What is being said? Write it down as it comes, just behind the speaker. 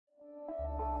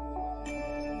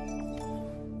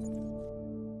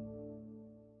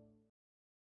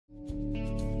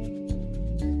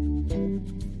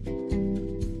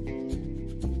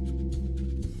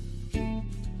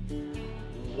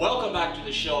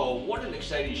the show. What an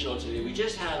exciting show today. We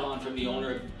just had on from the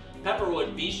owner of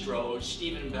Pepperwood Bistro,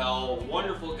 Stephen Bell,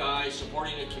 wonderful guy,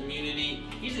 supporting the community.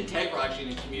 He's integral actually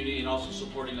in the community and also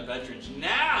supporting the veterans.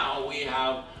 Now we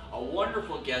have a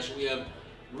wonderful guest. We have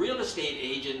real estate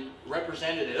agent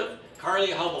representative,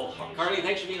 Carley HubbelL. Carley,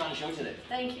 thanks for being on the show today.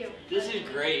 Thank you. This is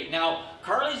great. Now,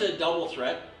 Carley's a double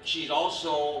threat. She's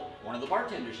also one of the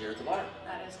bartenders here at the bar.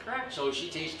 That is correct. So she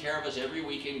takes care of us every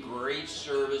weekend. Great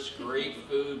service, great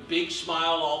food, big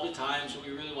smile all the time. So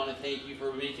we really want to thank you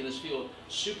for making us feel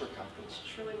super comfortable. It's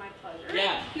truly my pleasure.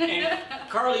 Yeah, and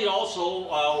Carley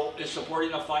also is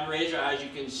supporting a fundraiser. As you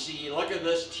can see, look at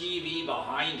this TV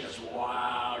behind us.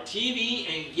 Wow, TV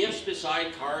and gifts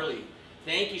beside Carley.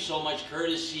 Thank you so much,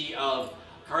 courtesy of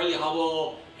Carley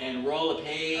HubbelL and Royal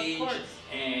LePage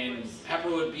and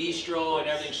Pepperwood Bistro and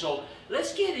everything. So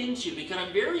let's get into, because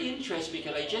I'm very interested,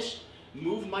 because I just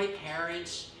moved my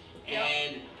parents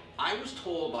and I was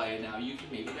told by, now you can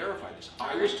maybe verify this,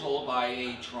 I was told by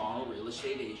a Toronto real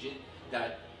estate agent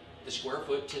that the square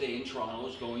foot today in Toronto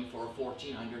is going for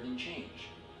 $1,400 and change.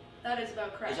 That is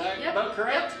about correct. Is that about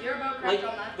correct? Yep, you're about correct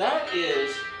on that. That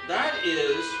is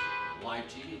live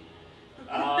TV.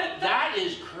 That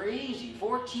is crazy.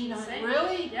 1,400,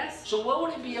 really? Yes. So what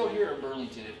would it be out here in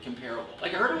Burlington if comparable?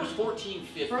 Like I heard it was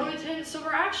 1,450. Burlington, so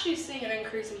we're actually seeing an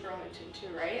increase in Burlington too,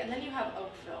 right? And then you have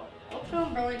Oakville. Oakville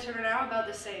and Burlington are now about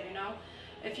the same, you know?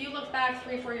 If you look back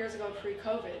 3-4 years ago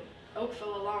pre-COVID,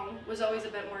 Oakville alone was always a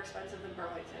bit more expensive than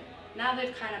Burlington. Now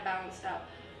they've kind of balanced out.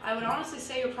 I would honestly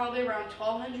say you're probably around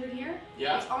 1,200 here.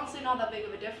 Yeah. It's honestly not that big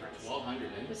of a difference. 1,200,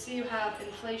 eh? But see, you have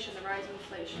inflation, the rise of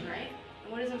inflation, right?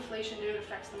 And what does inflation do? It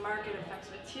affects the market, it affects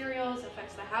materials, it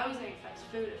affects the housing, it affects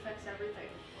food, it affects everything.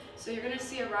 So you're going to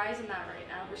see a rise in that right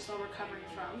now. We're still recovering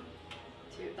from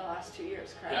the last 2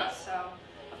 years, correct? Yeah. So,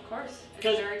 of course,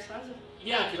 it's very expensive.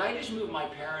 Yeah, because I just moved my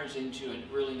parents into a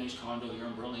really nice condo here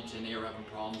in Burlington. They were having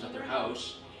problems at their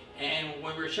house. And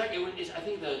when we were checking, I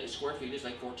think the square feet is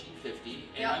like 1,450.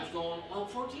 And I was going, well,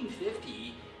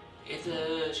 1,450, if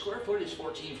the square foot is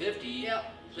 1,450,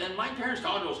 then my parents'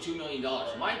 condo is $2 million.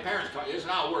 My parents' condo is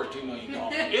not worth $2 million.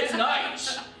 It's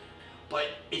nice, but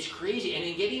it's crazy. And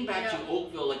then getting back to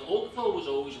Oakville, like Oakville was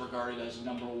always regarded as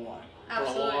 #1 for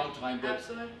a long time.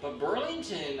 But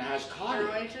Burlington has caught it.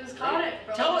 Burlington's caught it.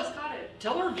 Burlington's caught it.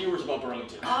 Tell our viewers about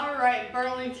Burlington. All right,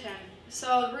 Burlington.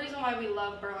 So the reason why we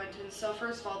love Burlington, so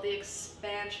first of all, the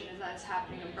expansion that's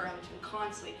happening in Burlington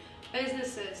constantly.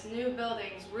 Businesses, new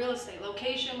buildings, real estate,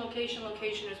 location, location,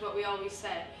 location is what we always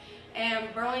said.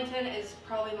 And Burlington is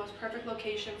probably the most perfect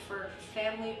location for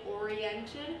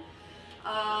family-oriented.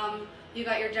 You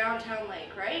got your downtown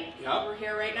lake, right? Yep. We're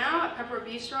here right now at Pepperwood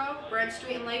Bistro, Brent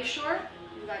Street and Lakeshore.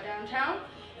 You've got downtown.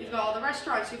 You've got all the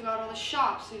restaurants. You've got all the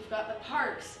shops. You've got the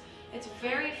parks. It's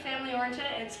very family-oriented,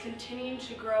 and it's continuing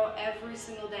to grow every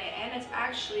single day. And it's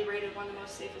actually rated one of the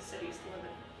most safest cities to live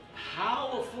in.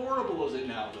 How affordable is it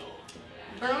now,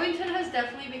 though? Burlington has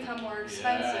definitely become more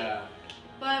expensive. Yeah.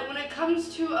 But when it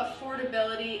comes to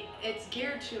affordability, it's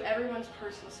geared to everyone's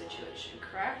personal situation,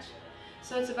 correct?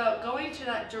 So it's about going to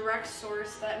that direct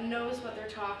source that knows what they're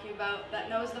talking about, that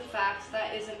knows the facts,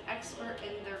 that is an expert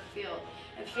in their field,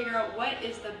 and figure out what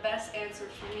is the best answer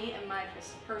for me and my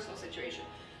personal situation.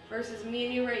 Versus me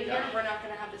and you right here, we're not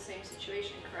going to have the same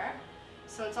situation, correct?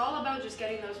 So it's all about just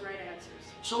getting those right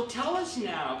answers. So tell us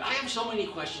now, I have so many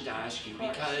questions to ask you,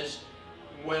 because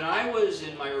when I was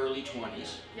in my early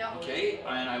 20s, okay,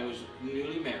 and I was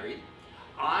newly married,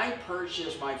 I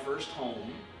purchased my first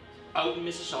home out in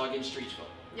Mississauga in Streetsville.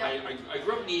 I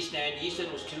grew up in East End. East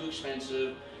End was too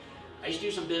expensive. I used to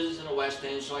do some business in the West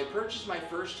End, so I purchased my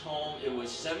first home. It was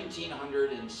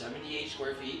 1,778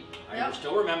 square feet. I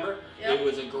still remember. It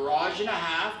was a garage and a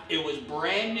half. It was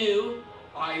brand new.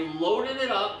 I loaded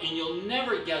it up, and you'll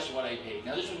never guess what I paid.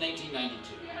 Now, this was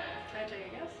 1992. Can I take a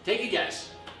guess? Take a guess.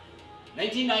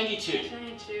 1992.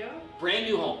 1992. Brand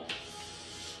new home.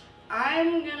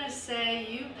 I'm going to say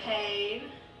you paid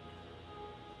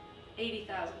 $80,000.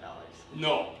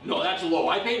 No, that's low.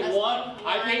 I paid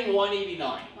I paid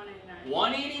 $189.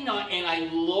 $189, and I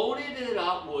loaded it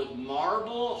up with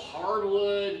marble,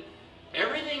 hardwood,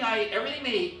 everything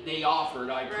they offered.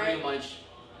 I pretty much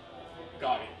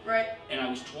got it. Right. And I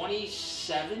was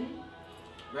 27,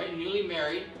 right, newly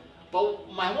married.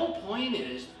 But my whole point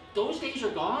is, those days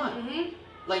are gone.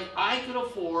 Like I could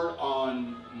afford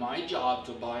on my job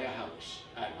to buy a house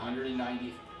at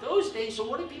 190. Those days. So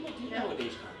what do people do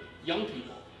nowadays, Carley? Young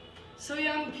people. So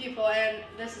young people, and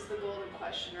this is the golden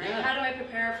question, right? How do I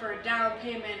prepare for a down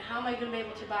payment? How am I going to be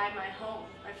able to buy my home,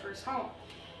 my first home?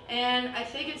 And I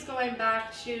think it's going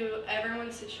back to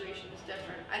everyone's situation is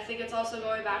different. I think it's also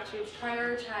going back to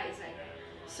prioritizing.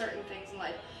 certain things in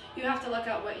life. You have to look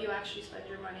at what you actually spend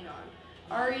your money on.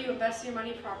 Are you investing your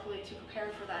money properly to prepare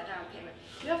for that down payment?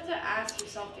 You have to ask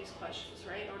yourself these questions,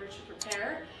 right, in order to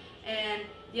prepare. And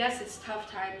yes, it's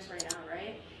tough times right now,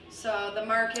 right? So the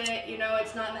market, you know,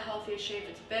 it's not in the healthiest shape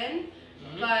it's been.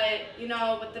 But, you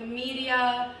know, with the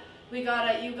media, you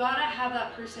gotta have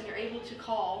that person you're able to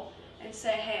call and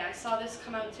say, hey, I saw this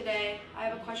come out today. I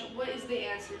have a question. What is the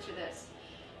answer to this?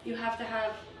 You have to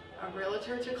have a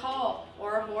realtor to call,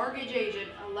 or a mortgage agent,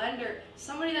 a lender,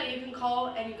 somebody that you can call,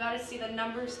 and you got to see the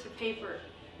numbers to paper.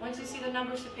 Once you see the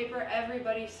numbers to paper,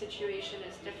 everybody's situation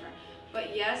is different.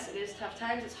 But yes, it is tough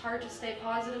times. It's hard to stay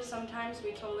positive sometimes.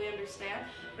 We totally understand.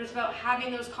 But it's about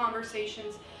having those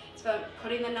conversations. It's about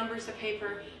putting the numbers to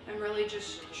paper and really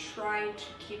just trying to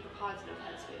keep a positive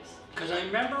headspace. Because I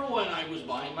remember when I was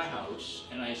buying my house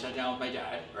and I sat down with my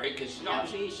dad, right? Because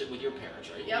obviously you sit with your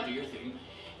parents, right? You do your thing.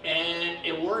 And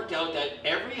it worked out that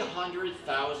every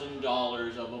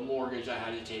 $100,000 of a mortgage I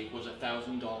had to take was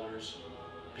 $1,000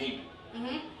 payment.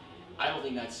 I don't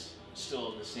think that's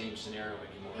still the same scenario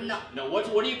anymore. No. No.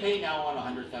 What do you pay now on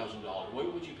 $100,000?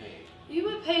 What would you pay? You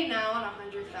would pay now on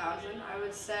 $100,000. I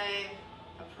would say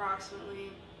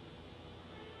approximately.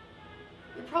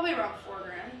 You're probably around $4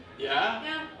 grand. Yeah.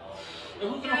 Yeah. And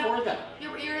who can afford that?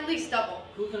 You're at least double.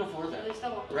 Who can afford that? At least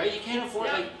double. Right? You can't afford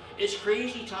it. Like, it's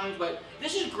crazy times, but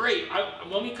this is great.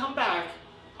 When we come back,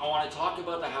 I want to talk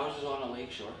about the houses on the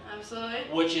lakeshore. Absolutely.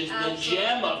 Which is the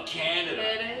gem of Canada.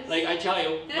 It is. Like I tell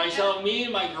you, myself, me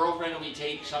and my girlfriend, we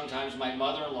take sometimes my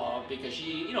mother-in-law, because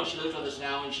she lives with us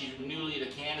now and she's newly to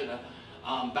Canada,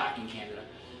 back in Canada.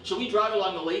 So we drive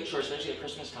along the lakeshore, especially at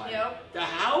Christmas time. The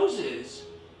houses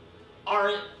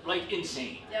are like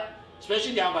insane.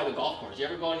 Especially down by the golf course. You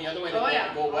ever go the other way?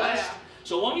 Go west?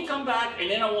 So when we come back, and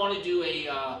then I want to do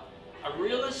a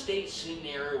real estate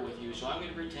scenario with you. So I'm going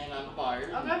to pretend I'm a buyer.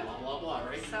 Blah, blah, blah,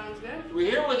 right? Sounds good. We're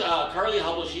here with Carley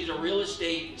HubbelL. She's a real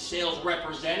estate sales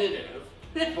representative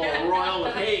for Royal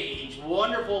LePage.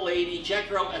 Wonderful lady. Check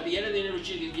her out. At the end of the interview,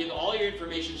 she can give all your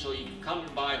information so you can come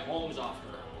and buy homes off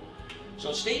her.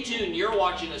 So stay tuned. You're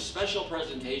watching a special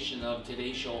presentation of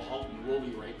today's show. We'll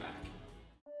be right back.